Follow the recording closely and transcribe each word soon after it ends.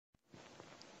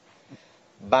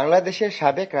বাংলাদেশের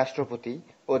সাবেক রাষ্ট্রপতি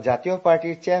ও জাতীয়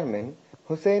পার্টির চেয়ারম্যান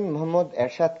হুসেইন মোহাম্মদ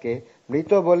এরশাদকে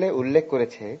মৃত বলে উল্লেখ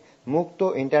করেছে মুক্ত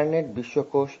ইন্টারনেট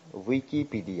বিশ্বকোষ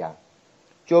উইকিপিডিয়া।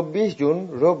 ২৪ জুন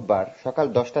রোববার সকাল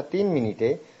 ১০টা ৩ মিনিটে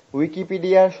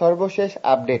উইকিপিডিয়ার সর্বশেষ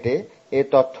আপডেটে এ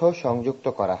তথ্য সংযুক্ত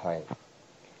করা হয়।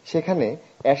 সেখানে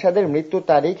এরশাদের মৃত্যুর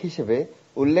তারিখ হিসেবে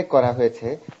উল্লেখ করা হয়েছে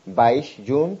 ২২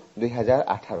 জুন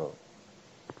 ২০১৮।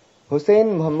 হুসেইন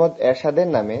মোহাম্মদ এরশাদের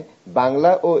নামে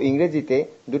বাংলা ও ইংরেজিতে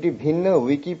দুটি ভিন্ন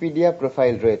উইকিপিডিয়া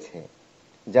প্রোফাইল রয়েছে,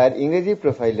 যার ইংরেজি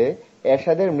প্রোফাইলে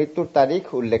এরশাদের মৃত্যুর তারিখ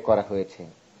উল্লেখ করা হয়েছে,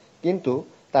 কিন্তু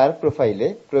তার প্রোফাইলে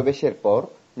প্রবেশের পর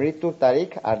মৃত্যুর তারিখ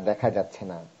আর দেখা যাচ্ছে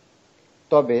না।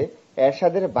 তবে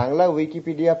এরশাদের বাংলা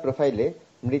উইকিপিডিয়া প্রোফাইলে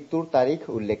মৃত্যুর তারিখ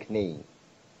উল্লেখ নেই।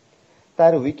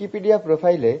 তার উইকিপিডিয়া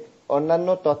প্রোফাইলে অন্যান্য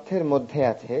তথ্যের মধ্যে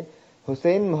আছে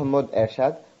হুসেইন মোহাম্মদ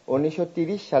এরশাদ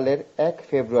 ১৯৩০ সালের ১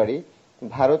 ফেব্রুয়ারি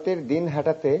ভারতের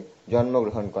দিনহাটাতে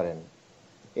জন্মগ্রহণ করেন।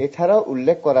 এছাড়াও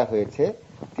উল্লেখ করা হয়েছে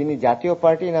তিনি জাতীয়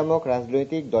পার্টি নামক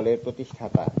রাজনৈতিক দলের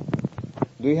প্রতিষ্ঠাতা।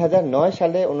 ২০০৯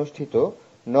 সালে অনুষ্ঠিত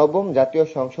নবম জাতীয়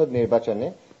সংসদ নির্বাচনে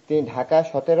তিনি ঢাকা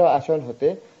 ১৭ আসন হতে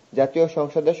জাতীয়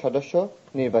সংসদের সদস্য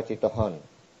নির্বাচিত হন।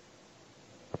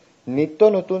 নিত্য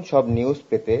নতুন সব নিউজ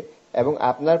পেতে এবং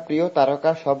আপনার প্রিয়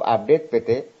তারকার সব আপডেট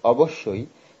পেতে অবশ্যই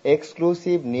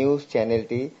এক্সক্লুসিভ নিউজ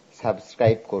চ্যানেলটি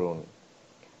সাবস্ক্রাইব করুন।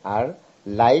 আর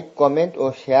লাইক, কমেন্ট ও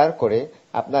শেয়ার করে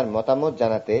আপনার মতামত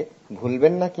জানাতে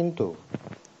ভুলবেন না কিন্তু।